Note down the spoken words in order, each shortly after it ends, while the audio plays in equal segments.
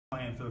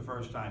playing for the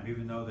first time,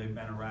 even though they've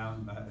been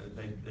around.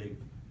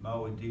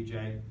 Moe and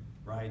DJ,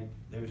 right?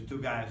 There's two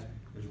guys.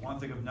 There's one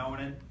thing of knowing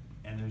it,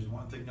 and there's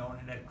one thing knowing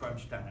it at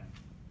crunch time,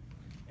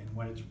 and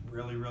when it's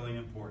really, really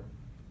important.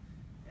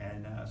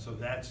 And so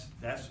that's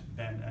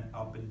been an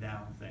up and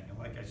down thing. And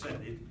like I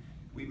said,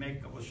 we make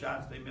a couple of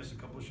shots, they miss a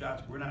couple of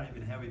shots. We're not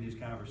even having these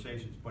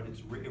conversations, but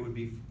it would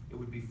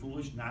be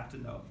foolish not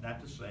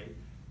to say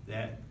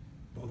that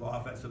both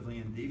offensively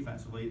and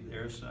defensively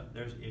there's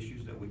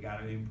issues that we got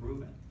to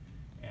improve in.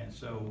 And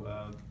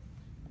so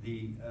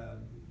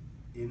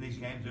in these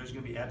games there's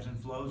going to be ebbs and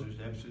flows. There's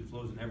ebbs and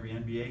flows in every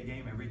NBA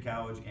game, every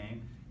college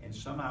game, and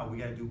somehow we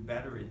got to do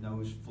better in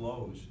those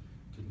flows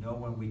to know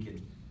when we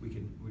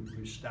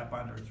step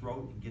on their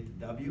throat and get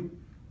the W,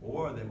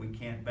 or that we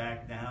can't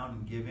back down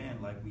and give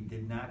in like we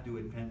did not do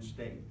at Penn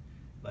State,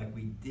 like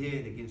we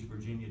did against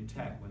Virginia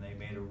Tech when they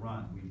made a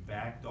run. We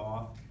backed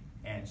off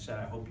and said,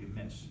 I hope you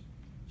miss.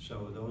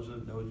 So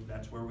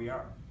that's where we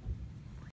are.